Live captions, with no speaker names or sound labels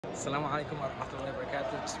Assalamualaikum warahmatullahi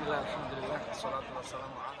wabarakatuh. Bismillah, alhamdulillah, wassalatu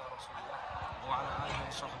wassalamu ala rasulillah wa ala alihi wa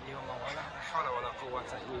sahbihi wa mawala. La hawla wa la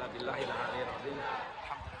quwwata illa billahi al-aliyyil azim.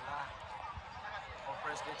 Alhamdulillah. All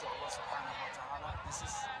praise be to Allah subhanahu wa ta'ala.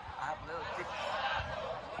 I have a little tip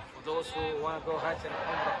for those who want to go Hajj and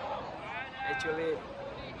umrah. Actually,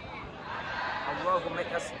 Allah who make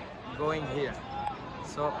us going here.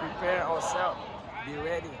 So prepare ourselves, be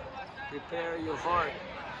ready, prepare your heart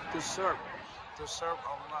to serve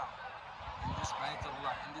Allah in this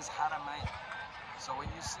Baytullah, in this Haramain. So when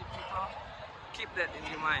you see people, keep that in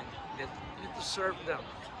your mind, that you need to serve them,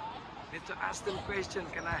 you need to ask them questions,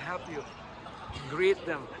 can I help you? Greet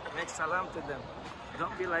them, make salam to them.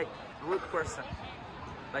 Don't be like rude person.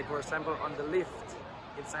 Like for example on the lift,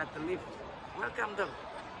 inside the lift, welcome them.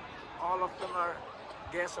 All of them are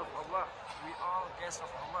guests of Allah. We all guests of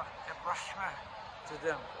Allah. Have rahmah to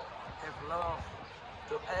them, have love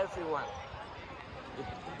to everyone.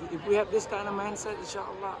 If we have this kind of mindset,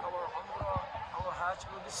 inshallah, our umrah, our hajj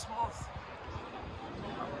will be smooth.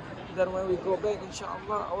 Then when we go back,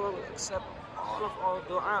 inshallah, Allah will accept all of our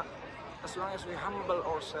dua as long as we humble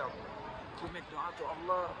ourselves. We make dua to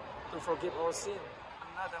Allah to forgive our sin.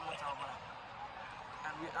 Another mutawbah.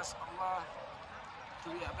 And we ask Allah to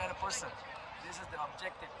be a better person. This is the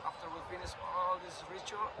objective. After we finish all this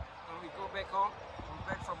ritual, when we go back home,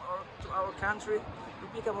 back from our country, we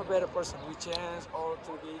become a better person. We change all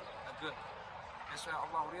to be a good. That's why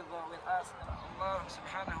Allah rida with us, and Allah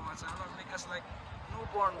subhanahu wa ta'ala make us like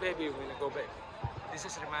newborn baby when we go back. This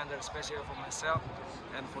is a reminder especially for myself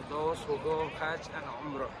and for those who go Hajj and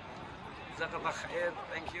Umrah. Jazakallah khair.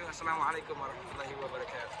 Thank you. Assalamu alaikum warahmatullahi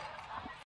wabarakatuh.